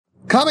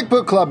Comic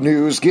Book Club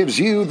News gives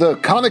you the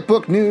comic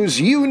book news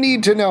you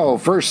need to know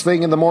first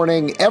thing in the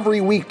morning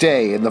every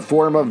weekday in the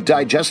form of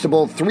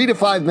digestible 3 to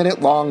 5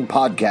 minute long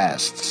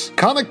podcasts.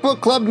 Comic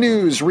Book Club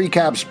News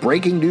recaps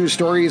breaking news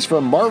stories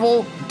from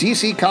Marvel,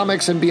 DC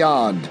Comics, and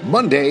beyond,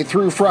 Monday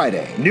through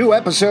Friday. New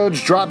episodes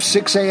drop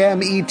 6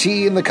 a.m. ET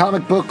in the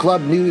Comic Book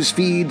Club News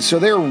feed, so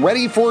they're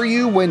ready for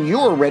you when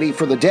you're ready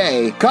for the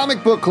day.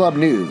 Comic Book Club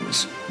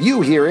News.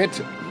 You hear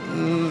it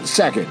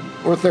second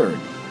or third,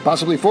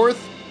 possibly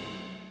fourth.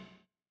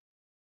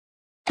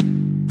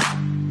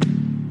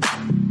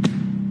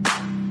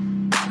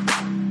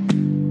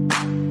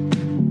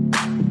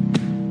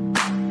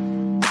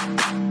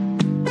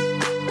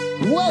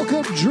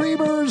 Welcome,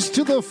 dreamers,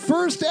 to the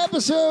first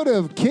episode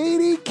of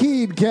Katie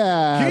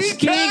Keencast.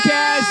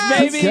 Keencast,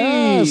 baby!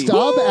 Keencast.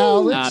 I'm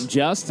Alex. I'm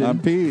Justin. I'm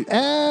Pete.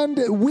 And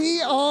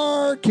we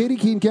are Katie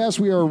Keencast.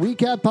 We are a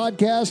recap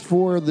podcast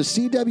for the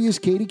CW's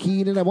Katie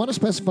Keene. And I want to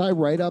specify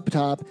right up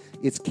top,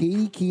 it's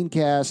Katie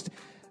Keencast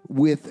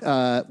with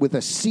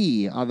a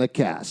C on the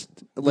cast.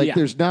 Like,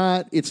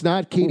 Yeah. it's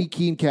not Katie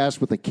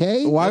Keencast with a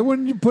K. Why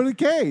wouldn't you put a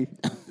K?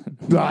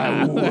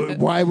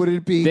 Why would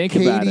it be Think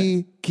about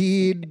Katie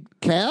Keen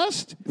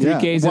Cast? Three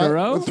Ks in a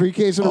row? 3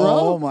 Ks in a row?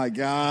 Oh my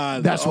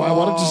God! That's why I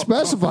wanted to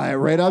specify it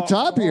right up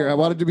top here. I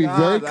wanted to be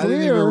very God, I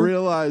didn't even clear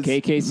realize.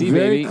 KKC,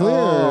 Very baby. clear.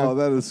 Oh,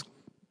 that is.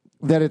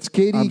 that it's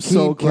Katie I'm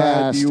so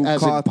glad Keencast you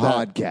as a caught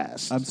that.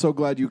 podcast. I'm so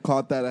glad you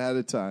caught that ahead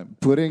of time.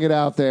 Putting it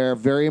out there,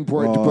 very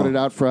important to put it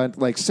out front.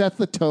 Like, set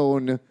the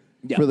tone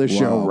Yeah. for the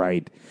show Wow.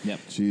 right. Yep.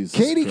 Jesus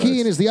Katie Christ.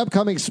 Keene is the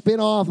upcoming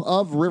spin-off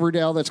of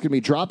Riverdale that's going to be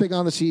dropping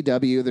on the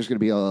CW. There's going to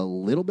be a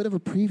little bit of a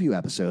preview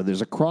episode.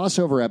 There's a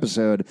crossover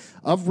episode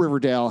of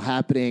Riverdale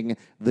happening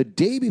the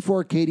day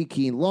before Katie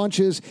Keene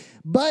launches.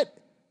 But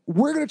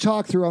we're going to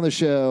talk through on the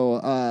show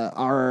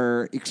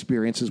our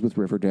experiences with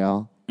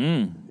Riverdale.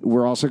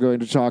 We're also going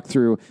to talk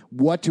through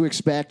what to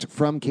expect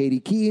from Katie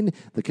Keene,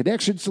 the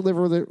connections to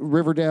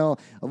Riverdale,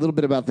 a little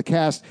bit about the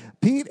cast.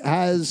 Pete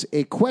has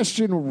a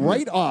question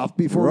right off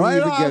before we Right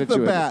even off get into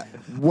the bat.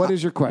 it. What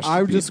is your question?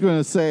 I'm Pete? just going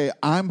to say,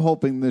 I'm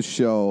hoping this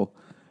show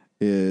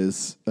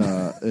is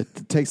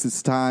it takes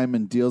its time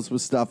and deals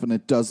with stuff, and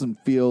it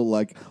doesn't feel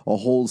like a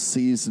whole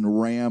season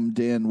rammed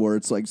in where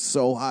it's like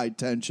so high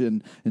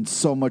tension and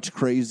so much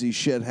crazy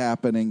shit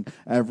happening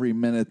every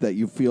minute that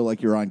you feel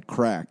like you're on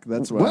crack.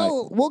 That's what.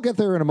 Well, we'll get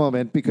there in a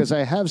moment because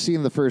I have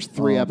seen the first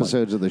 3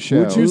 episodes of the show.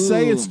 Would you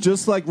say it's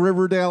just like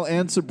Riverdale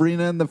and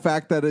Sabrina, and the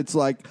fact that it's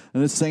like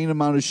an insane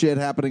amount of shit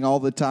happening all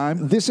the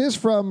time? This is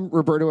from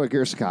Roberto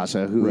Aguirre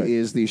Sacasa, who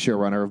is the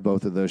showrunner of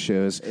both of those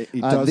shows.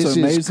 He does this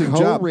an amazing is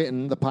job.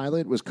 co-written. The pilot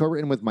was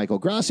co-written with Michael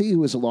Grassi,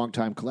 who is a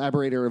longtime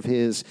collaborator of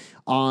his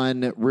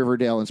on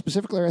Riverdale, and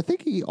specifically, I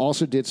think he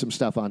also did some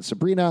stuff on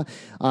Sabrina.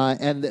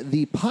 And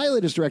the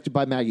pilot is directed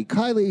by Maggie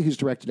Kiley, who's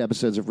directed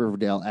episodes of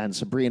Riverdale and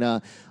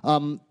Sabrina.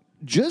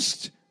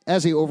 Just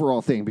as a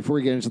overall thing, before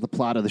we get into the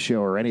plot of the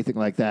show or anything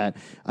like that,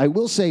 I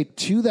will say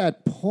to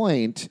that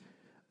point,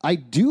 I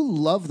do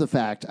love the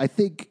fact, I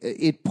think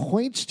it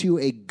points to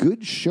a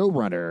good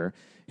showrunner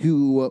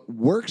who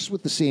works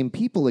with the same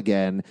people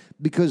again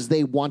because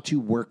they want to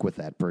work with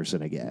that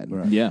person again.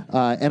 Right. Yeah.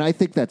 And I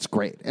think that's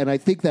great. And I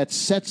think that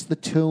sets the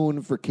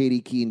tone for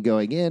Katie Keene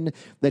going in,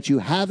 that you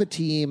have a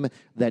team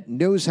that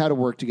knows how to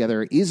work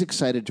together, is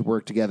excited to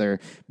work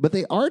together, but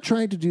they are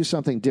trying to do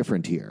something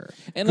different here.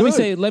 And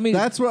Good. let me.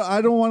 That's what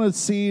I don't want to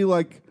see,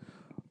 like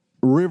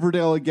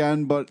Riverdale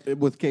again, but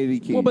with Katie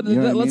Keene. Well, but You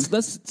know what I mean?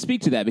 let's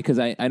speak to that because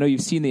I know you've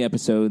seen the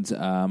episodes.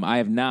 I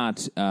have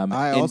not. I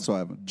and also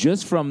haven't.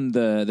 Just from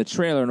the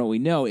trailer and what we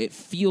know, it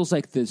feels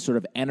like the sort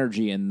of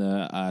energy and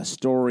the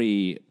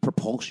story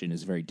propulsion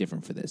is very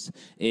different for this.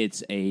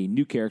 It's a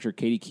new character,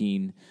 Katie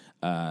Keene,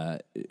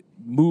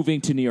 moving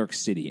to New York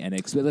City, and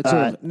let's sort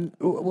of.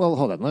 Well,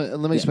 hold on.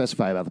 Let me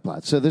specify about the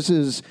plot. So this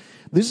is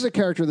a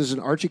character. This is an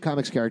Archie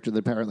Comics character that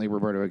apparently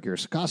Roberto Aguirre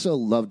Sacasa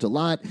loved a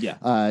lot.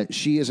 Yeah.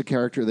 She is a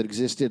character that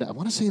existed, I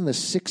want to say, in the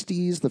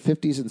 60s, the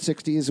 50s and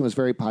 60s, and was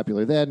very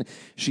popular then.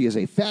 She is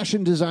a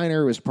fashion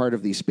designer who was part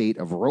of the spate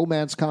of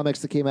romance comics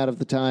that came out of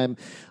the time.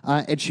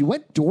 And she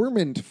went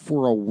dormant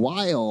for a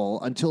while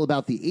until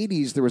about the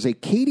 80s. There was a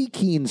Katie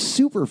Keene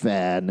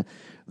superfan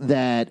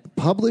that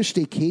published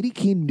a Katie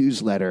Keene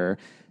newsletter,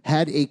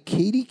 had a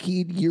Katie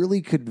Keene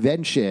yearly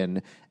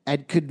convention,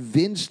 and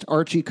convinced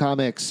Archie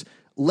Comics,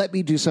 let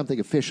me do something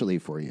officially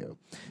for you.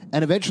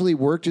 And eventually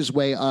worked his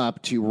way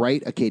up to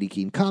write a Katie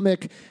Keene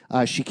comic.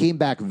 She came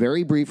back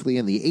very briefly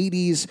in the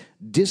 80s,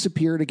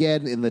 disappeared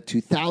again in the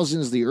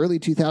 2000s, the early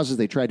 2000s.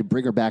 They tried to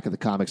bring her back in the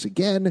comics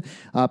again,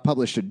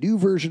 published a new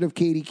version of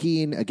Katie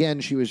Keene. Again,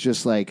 she was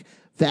just like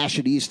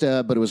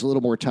fashionista, but it was a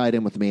little more tied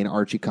in with the main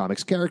Archie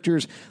Comics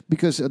characters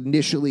because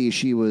initially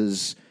she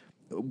was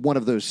one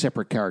of those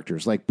separate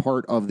characters, like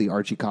part of the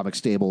Archie Comics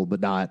stable, but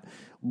not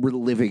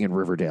living in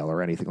Riverdale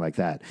or anything like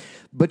that.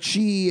 But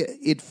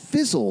it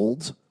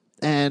fizzled,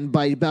 and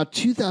by about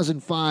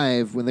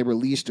 2005, when they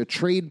released a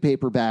trade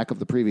paperback of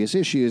the previous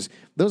issues,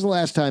 that was the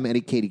last time any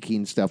Katie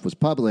Keene stuff was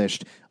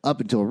published, up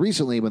until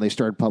recently when they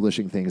started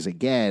publishing things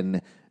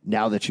again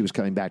now that she was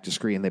coming back to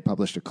screen, they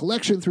published a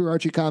collection through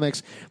Archie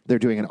Comics. They're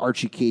doing an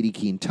Archie Katie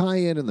Keene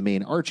tie-in and the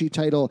main Archie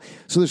title.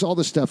 So there's all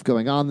this stuff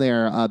going on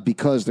there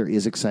because there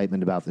is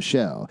excitement about the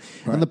show.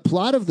 Right. And the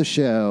plot of the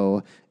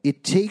show,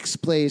 it takes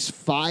place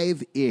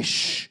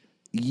 5-ish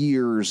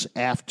years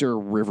after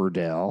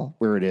Riverdale,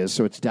 where it is.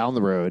 So it's down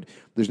the road.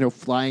 There's no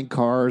flying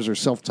cars or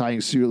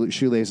self-tying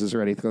shoelaces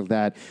or anything like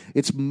that.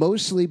 It's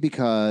mostly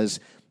because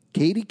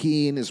Katie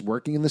Keene is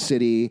working in the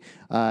city.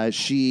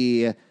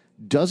 She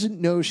doesn't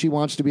know she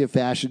wants to be a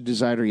fashion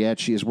designer yet.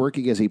 She is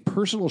working as a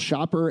personal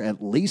shopper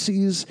at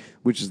Lacey's,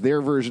 which is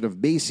their version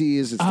of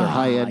Macy's. It's their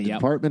high-end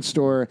department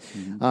store.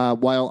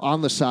 While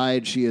on the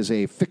side, she is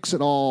a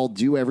fix-it-all,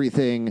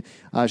 do-everything.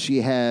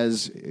 She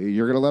has,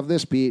 you're going to love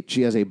this, Pete,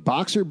 she has a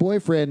boxer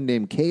boyfriend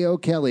named K.O.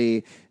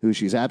 Kelly, who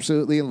she's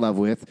absolutely in love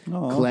with.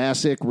 Aww.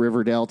 Classic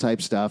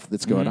Riverdale-type stuff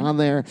that's going on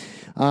there.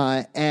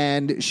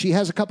 And she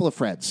has a couple of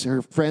friends.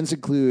 Her friends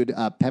include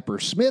Pepper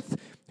Smith,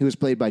 who is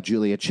played by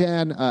Julia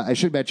Chan. I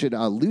should mention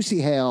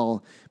Lucy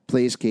Hale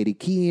plays Katie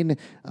Keene.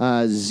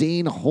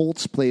 Zane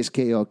Holtz plays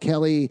K.O.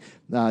 Kelly.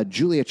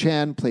 Julia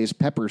Chan plays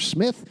Pepper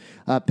Smith.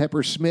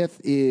 Pepper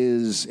Smith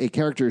is a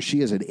character.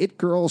 She is an it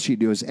girl. She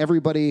knows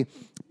everybody.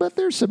 But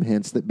there's some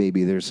hints that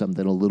maybe there's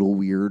something a little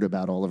weird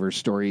about all of her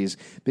stories,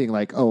 being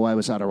like, oh, I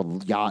was on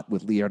a yacht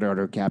with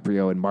Leonardo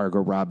DiCaprio and Margot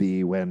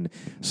Robbie when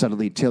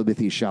suddenly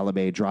Timothée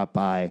Chalamet dropped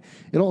by.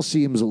 It all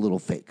seems a little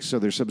fake. So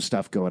there's some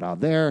stuff going on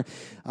there.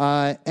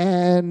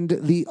 And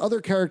the other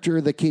character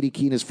that Katie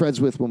Keene is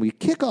friends with when we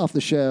kick off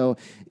the show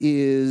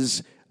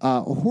is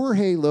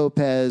Jorge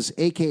Lopez,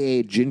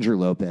 a.k.a. Ginger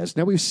Lopez.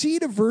 Now, we've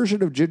seen a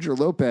version of Ginger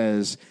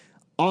Lopez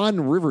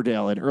on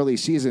Riverdale in early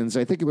seasons.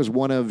 I think it was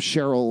one of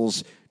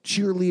Cheryl's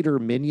cheerleader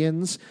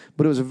minions,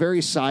 but it was a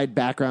very side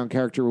background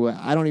character who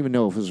I don't even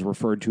know if it was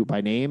referred to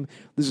by name.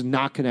 This is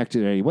not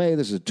connected in any way.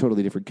 This is a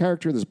totally different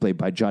character. This is played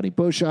by Johnny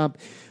Beauchamp.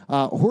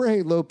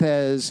 Jorge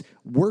Lopez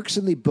works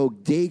in the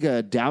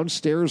bodega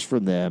downstairs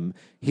from them.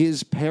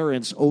 His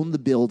parents own the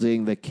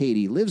building that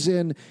Katie lives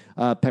in.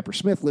 Pepper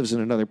Smith lives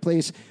in another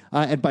place.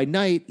 And by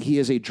night, he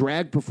is a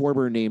drag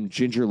performer named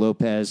Ginger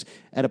Lopez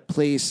at a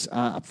place,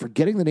 I'm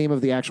forgetting the name of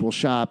the actual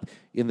shop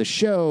in the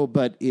show,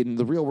 but in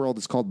the real world,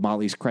 it's called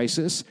Molly's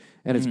Crisis,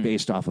 and it's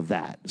based off of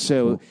that.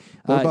 So,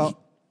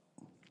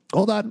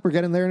 hold on, we're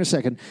getting there in a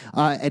second.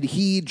 And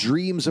he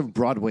dreams of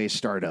Broadway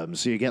stardom.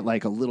 So you get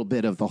like a little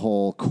bit of the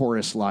whole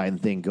chorus line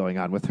thing going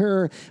on with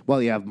her,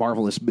 while you have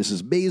Marvelous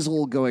Mrs.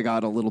 Maisel going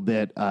on a little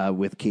bit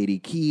with Katie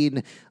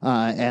Keene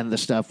and the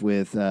stuff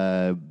with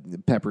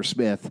Pepper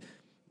Smith.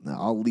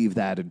 I'll leave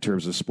that in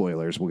terms of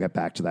spoilers. We'll get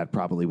back to that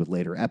probably with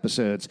later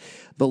episodes.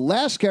 The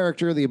last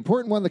character, the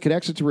important one that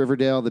connects it to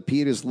Riverdale, that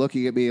Pete is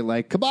looking at me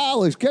like, come on,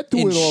 let's get to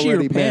it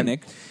already,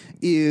 panic. Man,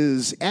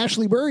 is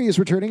Ashley Murray is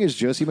returning as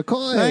Josie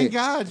McCoy. Thank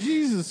God,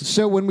 Jesus.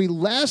 So when we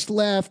last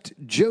left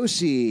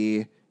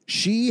Josie,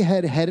 she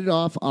had headed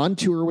off on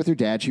tour with her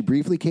dad. She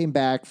briefly came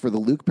back for the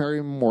Luke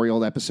Perry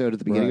Memorial episode at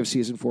the beginning of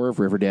season 4 of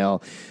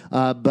Riverdale.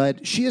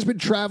 But she has been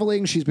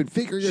traveling. She's been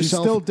figuring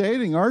herself. She's still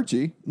dating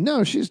Archie.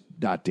 No, she's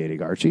not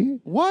dating Archie.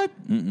 What?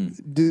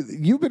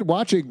 You've been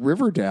watching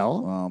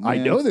Riverdale. Oh, man. I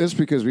know this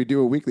because we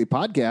do a weekly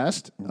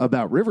podcast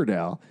about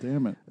Riverdale.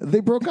 Damn it. They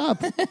broke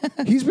up.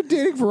 He's been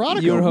dating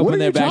Veronica. You were hoping what are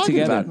they're you back talking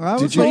together. about?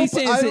 Did you? He's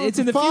saying it's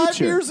in the 5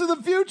 future. years in the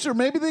future.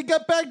 Maybe they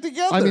got back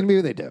together. I mean,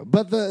 maybe they do.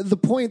 But the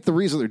point, the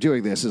reason they're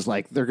doing this is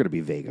like they're going to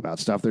be vague about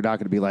stuff. They're not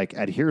going to be like,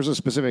 and here's a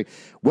specific,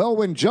 well,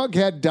 when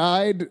Jughead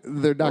died,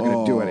 they're not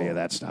going to do any of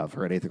that stuff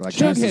or anything like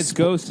that. Jughead's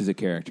ghost is a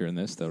character in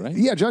this, though, right?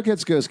 Yeah,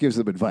 Jughead's ghost gives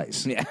them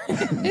advice. Yeah.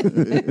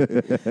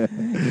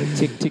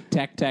 Tick, tick,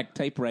 tack, tack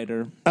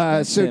typewriter.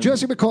 So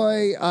Josie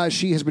McCoy,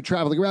 she has been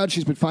traveling around.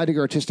 She's been finding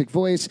her artistic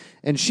voice,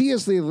 and she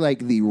is the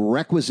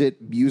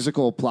requisite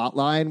musical plot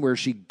line where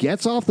she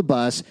gets off the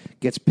bus,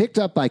 gets picked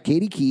up by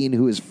Katie Keene,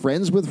 who is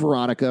friends with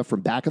Veronica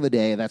from back in the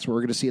day. That's where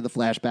we're going to see in the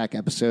flashback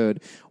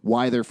episode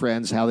why they're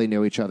friends, how they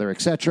know each other,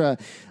 etc.,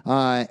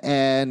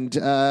 and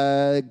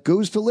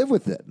goes to live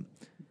with them.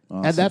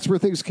 Awesome. And that's where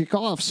things kick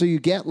off. So you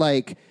get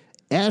like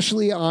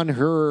Ashley on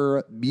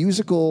her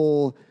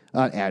musical.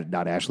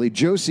 Not Ashley,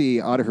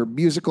 Josie on her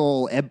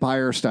musical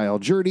empire-style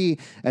journey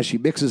as she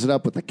mixes it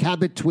up with the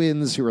Cabot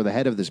twins, who are the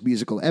head of this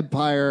musical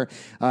empire.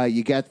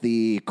 You get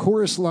the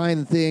chorus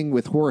line thing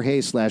with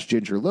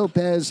Jorge/Ginger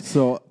Lopez.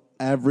 So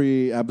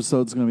every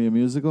episode's going to be a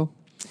musical?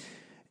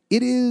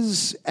 It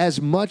is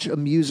as much a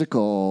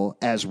musical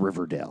as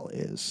Riverdale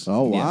is.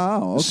 Oh,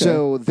 wow. Okay.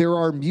 So there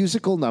are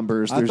musical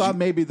numbers. I thought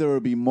maybe there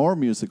would be more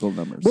musical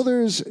numbers. Well,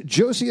 there's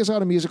Josie is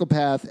on a musical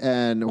path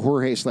and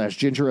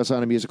Jorge/Ginger is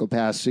on a musical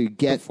path. So you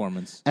get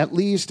performance. At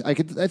least I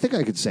think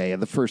I could say in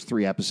the first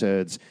 3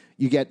 episodes,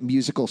 you get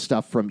musical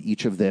stuff from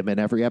each of them in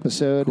every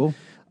episode. Cool.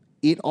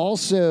 It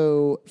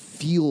also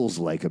feels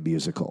like a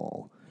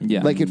musical.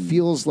 Yeah. Like it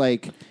feels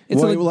like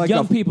It's Well, like like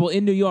young a- people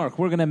in New York.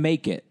 We're gonna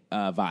make it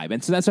vibe,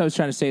 and so that's what I was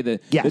trying to say. The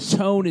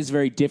tone is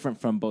very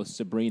different from both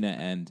Sabrina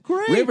and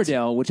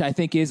Riverdale, which I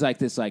think is like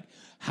this. Like,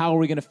 how are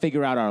we gonna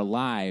figure out our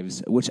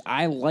lives? Which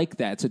I like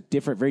that. It's a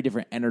different, very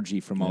different energy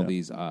from all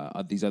these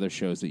other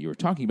shows that you were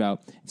talking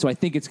about. So I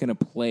think it's gonna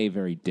play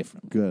very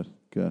differently. Good.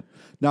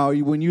 Now,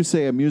 when you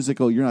say a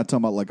musical, you're not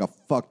talking about like a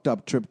fucked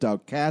up, tripped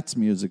out Cats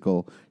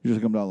musical. You're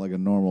just talking about like a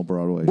normal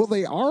Broadway. well,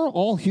 they are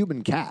all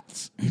human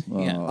cats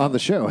Yeah. on the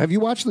show. Have you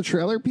watched the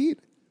trailer, Pete?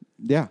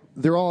 yeah.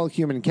 They're all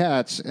human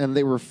cats, and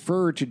they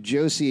refer to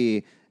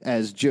Josie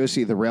as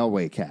Josie the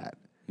railway cat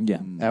Yeah,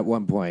 at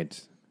one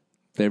point.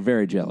 they're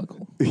very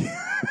jellical.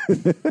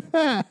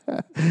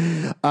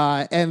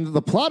 And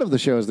the plot of the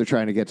show is they're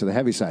trying to get to the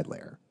Heaviside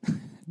Layer.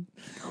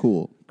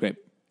 Cool. Great.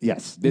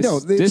 Yes. This, no,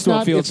 this it's won't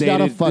not, feel it's dated.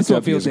 not a This fucked won't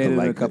up feel musical dated in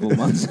like a couple of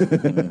months.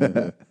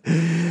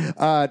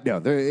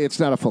 No, it's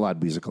not a full-on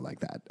musical like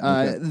that.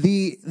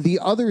 The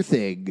other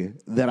thing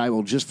that I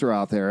will just throw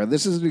out there, and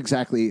this isn't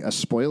exactly a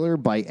spoiler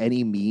by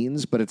any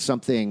means, but it's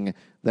something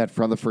that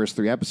from the first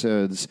 3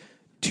 episodes,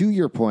 to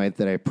your point,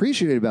 that I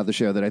appreciated about the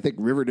show that I think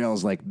Riverdale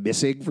is like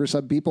missing for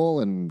some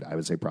people, and I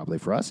would say probably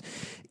for us,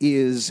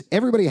 is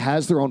everybody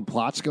has their own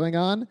plots going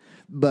on,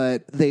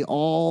 but they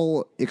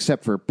all,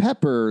 except for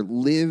Pepper,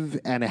 live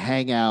and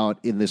hang out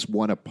in this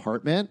one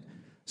apartment,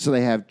 so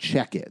they have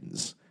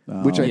check-ins.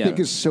 Which I Yeah. think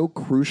is so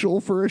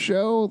crucial for a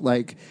show,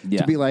 like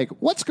Yeah. to be like,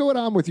 what's going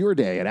on with your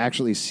day, and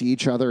actually see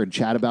each other and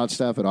chat about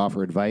stuff and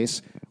offer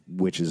advice,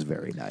 which is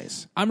very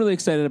nice. I'm really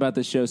excited about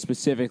this show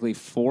specifically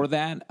for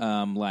that.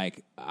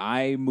 Like,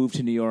 I moved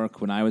to New York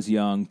when I was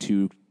young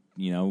to,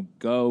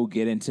 go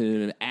get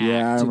into act,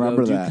 Yeah, I to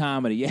remember go do that.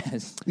 comedy.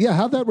 Yes. Yeah,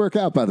 how'd that work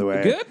out, by the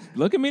way? Good.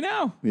 Look at me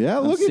now. Yeah,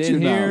 I'm look at sitting you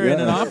now. here in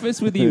Yeah. an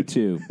office with you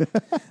two.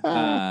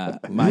 My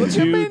Look at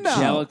two me now.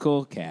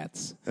 jellical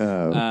cats.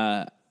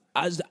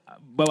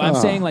 But I'm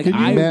saying, like, Can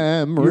you,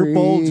 Memories. your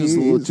bulge is a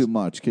little too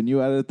much. Can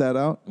you edit that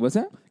out? What's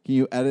that? Can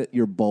you edit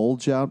your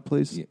bulge out,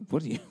 please?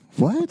 What are you?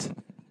 What?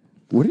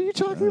 What are you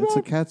talking It's a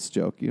about? Cat's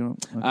joke. You know.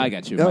 Okay. I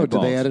got you. Oh, my did they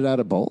balls. edit out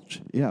a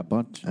bulge? Yeah, a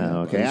bunch. Yeah. Oh,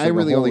 okay. There's I like a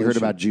really whole only heard issue.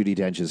 about Judi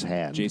Dench's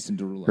hand. Jason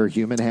Derulo. Her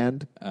human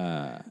hand?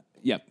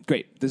 Yeah,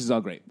 great. This is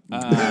all great.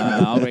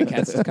 All great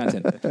cats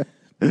content.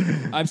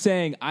 I'm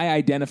saying I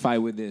identify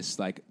with this,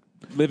 like,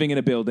 living in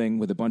a building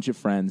with a bunch of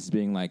friends,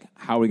 being like,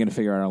 how are we going to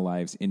figure out our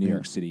lives in New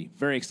York City?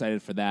 Very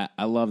excited for that.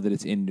 I love that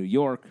it's in New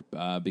York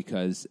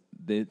because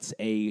it's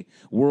a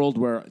world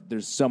where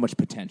there's so much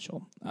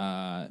potential.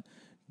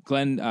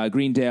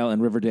 Greendale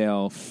and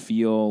Riverdale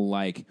feel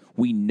like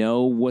we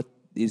know what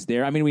is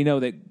there. I mean, we know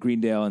that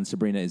Greendale and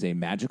Sabrina is a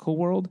magical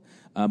world,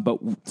 but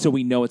so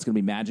we know it's going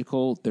to be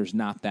magical. There's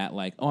not that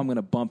like, oh, I'm going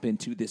to bump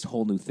into this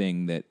whole new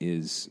thing that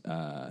is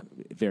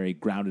very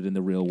grounded in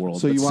the real world.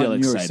 So but you still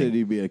want New York exciting. City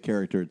to be a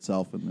character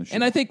itself in the show?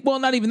 And I think, well,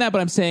 not even that,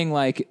 but I'm saying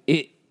like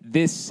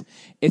it's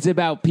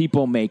about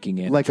people making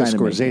it, Like a trying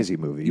to make Scorsese it.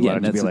 movie. You Yeah,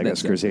 want it to be that's- like a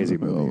that's- Scorsese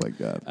movie. Oh my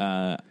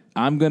god.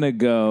 I'm gonna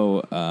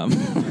go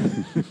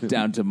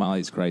down to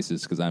Molly's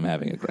Crisis because I'm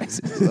having a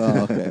crisis.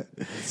 Oh, okay.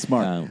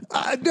 Smart.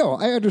 No,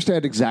 I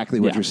understand exactly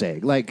what Yeah. you're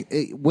saying. Like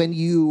when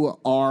you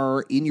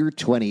are in your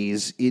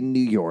 20s in New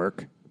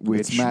York,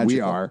 which we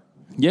magical. are,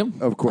 Yep,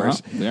 of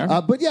course.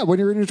 Yeah. But yeah, when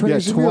you're in your 20s,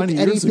 Yeah, in New York, 20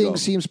 years anything ago.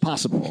 seems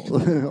possible.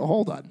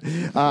 Hold on.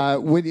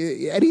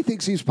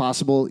 Anything seems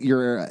possible.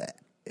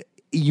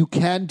 You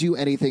can do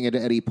anything at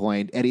any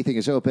point. Anything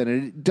is open.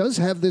 And it does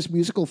have this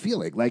musical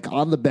feeling. Like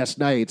on the best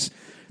nights,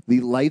 the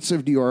lights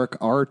of New York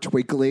are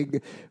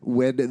twinkling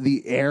when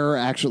the air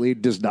actually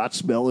does not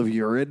smell of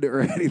urine or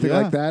anything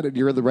Yeah. like that, and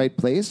you're in the right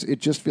place. It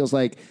just feels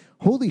like,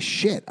 holy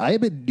shit, I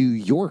am in New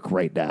York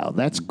right now.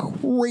 That's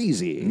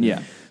crazy.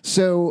 Yeah.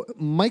 So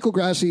Michael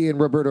Grassi and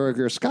Roberto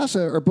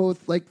Aguirre-Sacasa are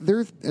both like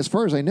they're, as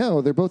far as I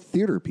know, they're both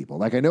theater people.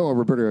 Like I know what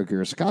Roberto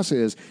Aguirre-Sacasa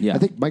is. Yeah. I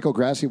think Michael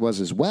Grassi was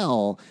as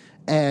well.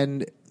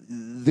 And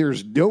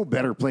there's no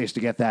better place to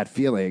get that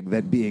feeling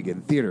than being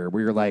in theater,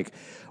 where you're like,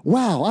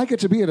 wow, I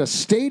get to be in a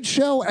stage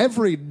show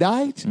every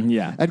night,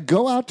 Yeah. and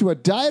go out to a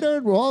diner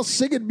and we're all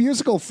singing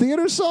musical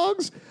theater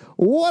songs.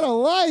 What a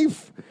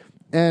life!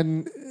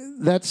 And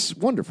that's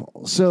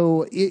wonderful.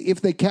 So if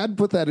they can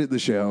put that in the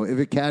show, if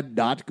it can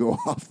not go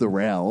off the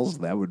rails,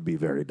 that would be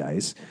very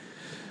nice.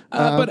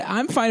 But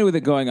I'm fine with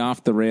it going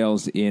off the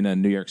rails in a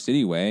New York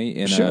City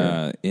way.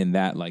 Sure. In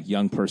that, like,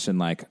 young person,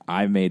 like,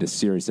 I made a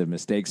series of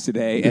mistakes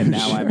today, and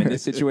now I'm in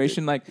this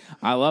situation. Like,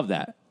 I love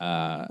that.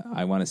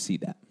 I want to see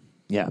that.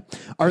 Yeah.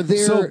 Are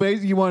there? So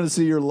basically, you want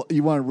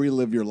to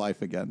relive your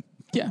life again.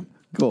 Yeah.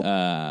 Cool.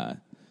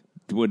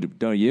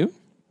 Don't you?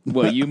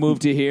 Well, you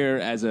moved to here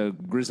as a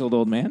grizzled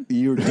old man?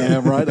 You're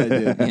damn right I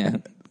did. Yeah.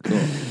 Cool.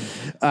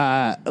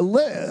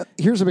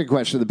 Here's a big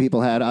question that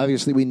people had.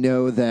 Obviously, we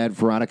know that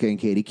Veronica and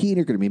Katie Keene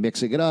are going to be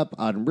mixing it up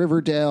on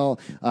Riverdale.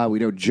 We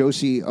know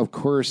Josie, of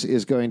course,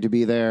 is going to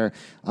be there.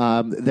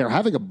 They're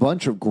having a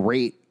bunch of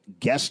great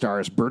guest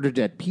stars.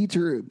 Bernadette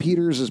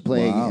Peters is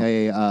playing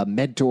a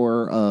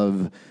mentor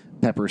of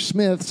Pepper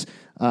Smith's.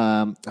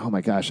 Oh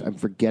my gosh, I'm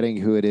forgetting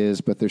who it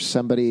is, but there's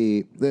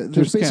somebody.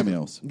 There's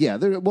cameos. Yeah,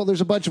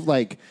 there's a bunch of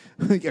like,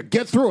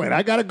 get through it.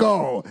 I gotta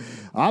go.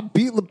 I'm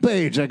Pete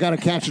LePage. I gotta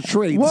catch a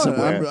train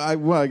somewhere.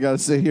 I gotta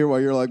sit here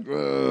while you're like,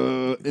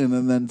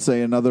 and then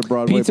say another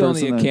Broadway Pete's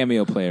person. only a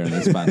cameo player in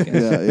this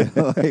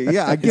podcast.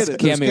 yeah, I get it.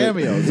 There's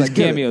cameos. I His get it.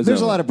 cameos.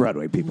 There's a over. lot of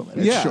Broadway people in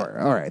it. Yeah. Sure.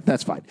 All right,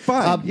 that's fine.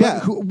 Fine, But yeah.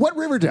 what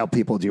Riverdale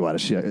people do you want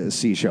to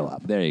see show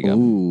up? There you go.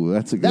 Ooh,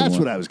 that's a good That's one.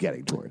 what I was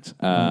getting towards.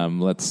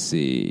 Let's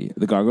see.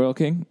 The Gargoyle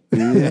King.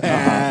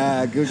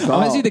 Yeah, good I call.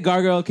 want to see the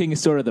Gargoyle King as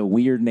sort of the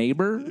weird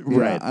neighbor.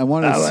 Yeah, I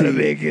want to see.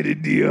 make it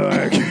in New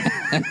York.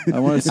 I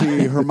want to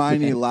see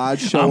Hermione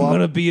Lodge show I'm up.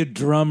 gonna be a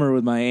drummer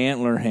with my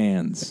antler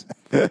hands.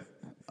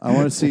 I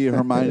want to see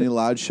Hermione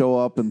Lodge show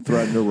up and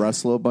threaten to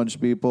wrestle a bunch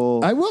of people.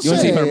 I will You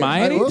wanna say, see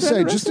Hermione I will try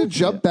say, to just to wrestle?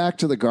 jump back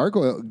to the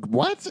gargoyle.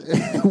 What?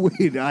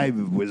 Wait, I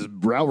was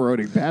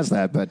railroading past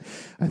that, but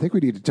I think we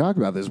need to talk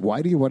about this.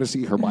 Why do you want to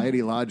see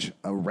Hermione Lodge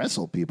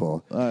wrestle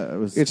people?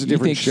 It's a You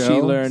different think show.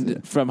 she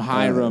learned from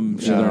Hiram?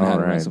 She learned how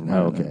to wrestle.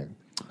 Okay.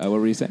 What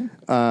were you saying?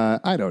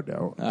 I don't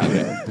know.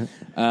 Okay.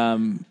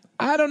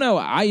 I don't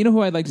know. You know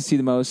who I'd like to see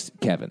the most?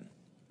 Kevin.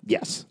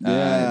 Yes.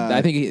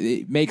 I think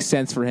it makes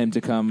sense for him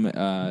to come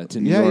to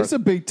New Yeah, York. he's a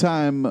big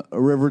time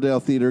Riverdale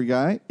theater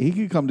guy. He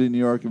could come to New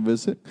York and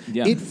visit.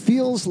 Yeah. It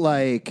feels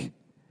like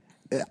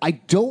I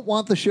don't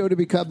want the show to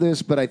become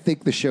this, but I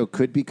think the show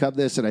could become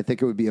this, and I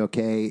think it would be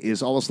okay,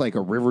 is almost like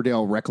a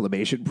Riverdale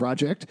reclamation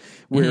project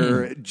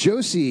where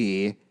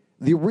Josie.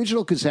 The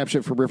original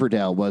conception for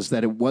Riverdale was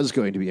that it was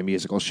going to be a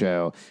musical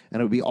show,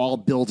 and it would be all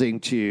building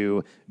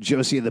to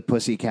Josie and the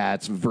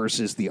Pussycats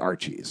versus the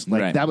Archies.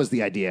 Like, Right. that was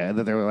the idea. And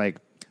then they were like,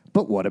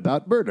 but what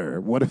about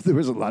murder? What if there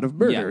was a lot of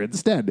murder Yeah.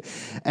 instead?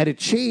 And it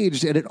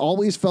changed, and it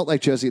always felt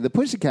like Josie and the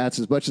Pussycats,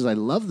 as much as I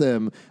love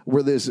them,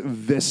 were this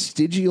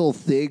vestigial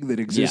thing that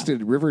existed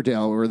in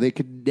Riverdale where they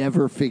could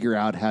never figure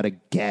out how to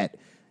get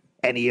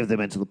any of them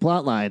into the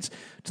plot lines,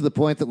 to the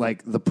point that,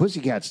 like, the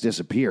Pussycats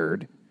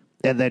disappeared.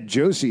 And then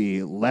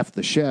Josie left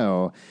the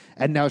show,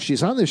 and now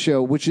she's on the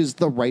show, which is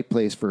the right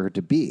place for her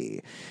to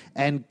be.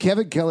 And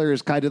Kevin Keller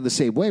is kind of the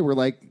same way. We're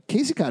like,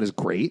 Casey Cott is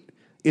great.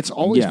 It's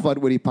always Yeah. fun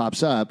when he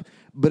pops up,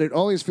 but it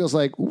always feels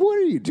like, what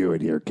are you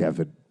doing here,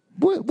 Kevin?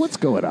 What's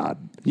going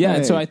on? Yeah, Hey.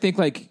 and so I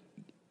think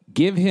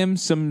give him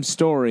some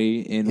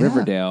story in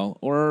Riverdale,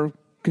 or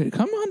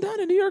come on down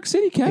to New York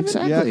City, Kevin.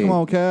 Exactly. Yeah, come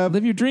on, Kev.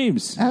 Live your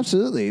dreams.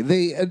 Absolutely.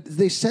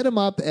 They set him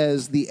up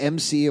as the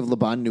MC of Le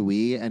Bon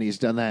Nuit, and he's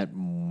done that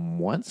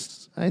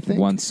once, I think.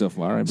 Once so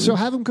far, I believe. So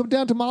have him come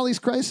down to Molly's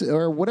Crisis,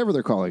 or whatever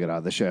they're calling it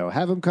on the show.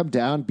 Have him come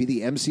down, be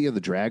the MC of the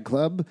drag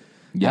club.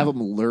 Yeah. Have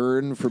him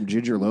learn from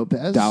Ginger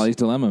Lopez. Dolly's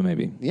Dilemma,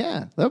 maybe.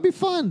 Yeah, that would be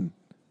fun.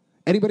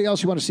 Anybody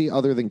else you want to see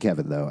other than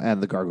Kevin, though,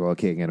 and the Gargoyle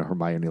King and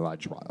Hermione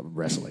Lodge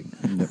wrestling?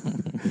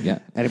 Yeah.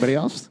 Anybody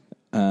else?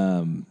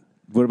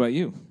 What about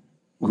you?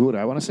 Who would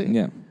I want to see?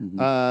 Yeah.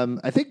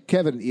 I think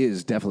Kevin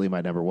is definitely my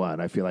number one.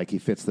 I feel like he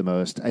fits the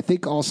most. I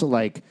think also,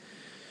 like,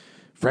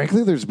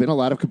 frankly, there's been a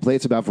lot of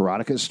complaints about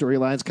Veronica's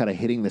storylines kind of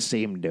hitting the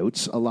same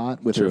notes a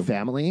lot with her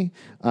family.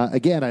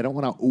 Again, I don't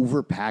want to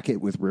overpack it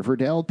with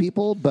Riverdale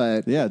people,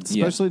 but Yeah,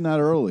 especially not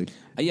early.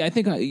 Yeah, I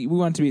think we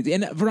want to be,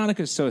 and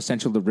Veronica is so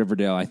essential to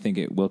Riverdale. I think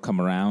it will come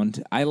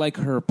around. I like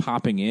her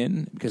popping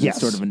in because Yes.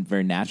 it's sort of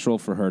very natural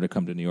for her to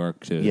come to New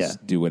York to Yeah.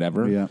 do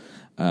whatever. Yeah.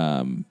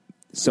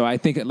 So I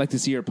think I'd like to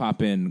see her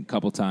pop in a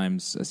couple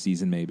times a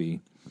season,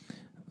 maybe.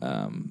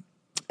 and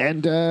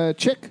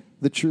Chick,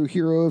 the true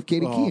hero of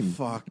Katie Keene.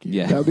 fuck.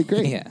 Yeah, That would be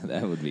great. Yeah,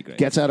 that would be great.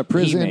 Gets out of He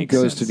prison, makes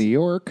goes sense. to New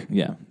York.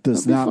 Yeah,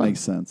 Does That'd be not fun. make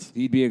sense.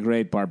 he'd be a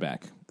great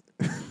Barback.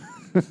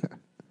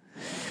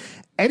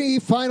 Any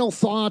final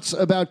thoughts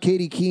about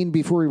Katie Keene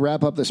before we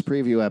wrap up this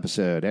preview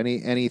episode?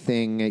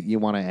 Anything you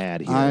want to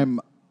add here?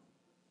 I'm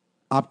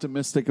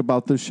optimistic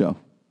about this show.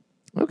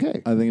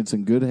 Okay. I think it's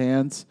in good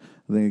hands.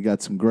 I think it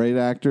got some great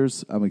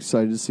actors. I'm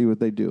excited to see what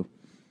they do.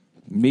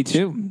 Me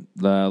too.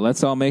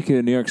 Let's all make it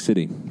in New York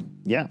City.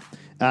 Yeah.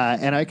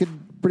 And I could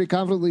pretty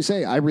confidently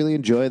say I really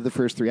enjoyed the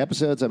first 3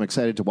 episodes. I'm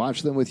excited to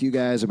watch them with you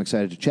guys. I'm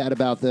excited to chat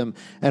about them.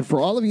 And for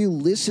all of you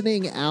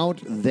listening out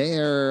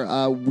there,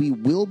 we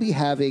will be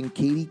having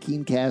Katie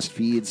Keene cast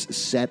feeds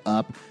set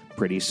up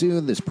pretty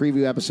soon. This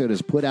preview episode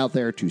is put out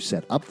there to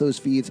set up those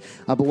feeds.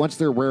 But once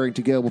they're raring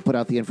to go, we'll put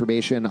out the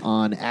information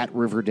on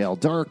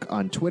 @RiverdaleDark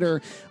on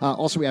Twitter.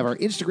 Also, we have our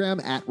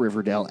Instagram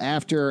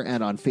 @RiverdaleAfter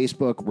and on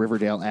Facebook,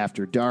 Riverdale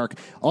After Dark.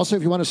 Also,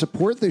 if you want to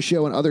support this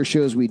show and other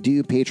shows we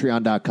do,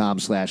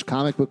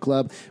 patreon.com/Comic Book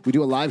Club. We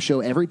do a live show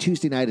every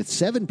Tuesday night at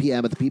 7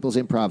 p.m. at the People's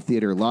Improv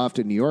Theater Loft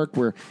in New York,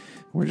 where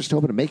we're just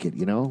hoping to make it,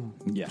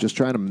 Yeah. Just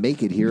trying to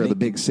make it here in the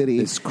big city.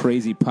 This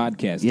crazy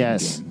podcast.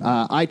 Yes.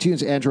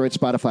 iTunes, Android,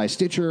 Spotify,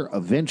 Stitcher.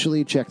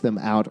 Eventually, check them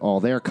out all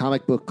there.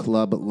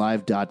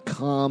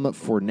 Comicbookclublive.com.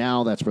 For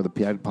now, that's where the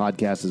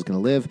podcast is going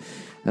to live.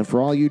 And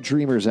for all you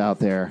dreamers out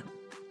there,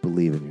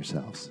 believe in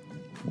yourselves.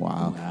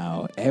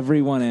 Wow.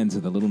 Everyone ends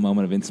with a little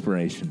moment of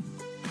inspiration.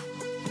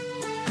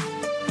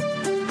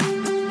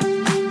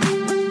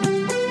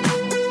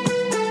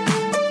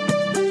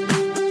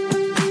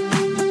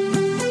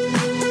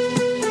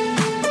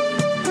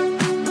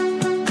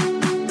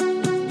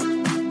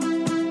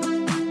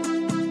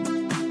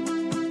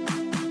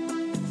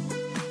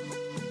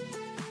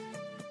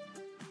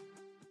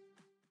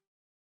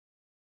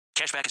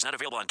 Cashback is not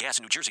available on gas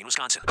in New Jersey and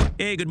Wisconsin.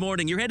 Hey, good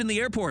morning. You're heading to the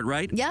airport,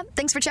 right? Yep,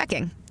 thanks for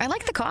checking. I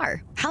like the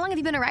car. How long have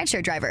you been a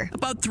rideshare driver?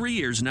 About 3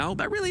 years now.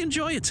 I really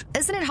enjoy it.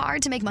 Isn't it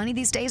hard to make money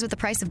these days with the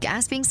price of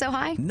gas being so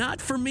high?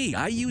 Not for me.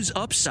 I use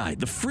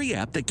Upside, the free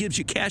app that gives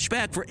you cash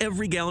back for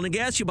every gallon of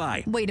gas you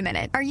buy. Wait a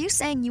minute. Are you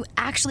saying you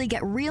actually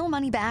get real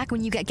money back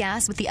when you get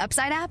gas with the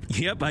Upside app?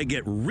 Yep, I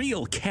get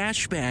real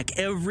cash back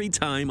every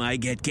time I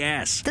get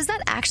gas. Does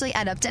that actually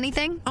add up to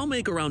anything? I'll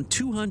make around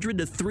 $200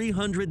 to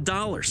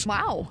 $300.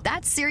 Wow,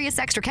 that's serious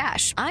extra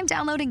cash. I'm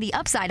downloading the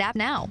Upside app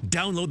now.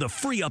 Download the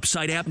free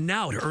Upside app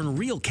now to earn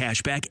real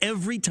cash back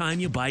every time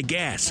you buy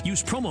gas.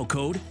 Use promo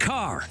code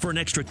CAR for an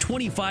extra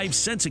 25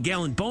 cents a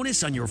gallon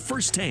bonus on your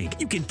first tank.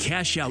 You can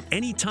cash out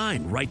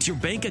anytime right to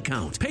your bank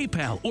account,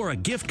 PayPal, or a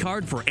gift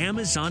card for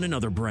Amazon and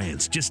other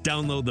brands. Just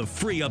download the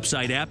free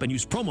Upside app and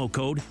use promo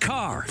code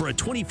CAR for a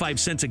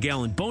 25 cents a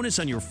gallon bonus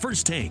on your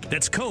first tank.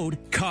 That's code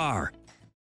CAR.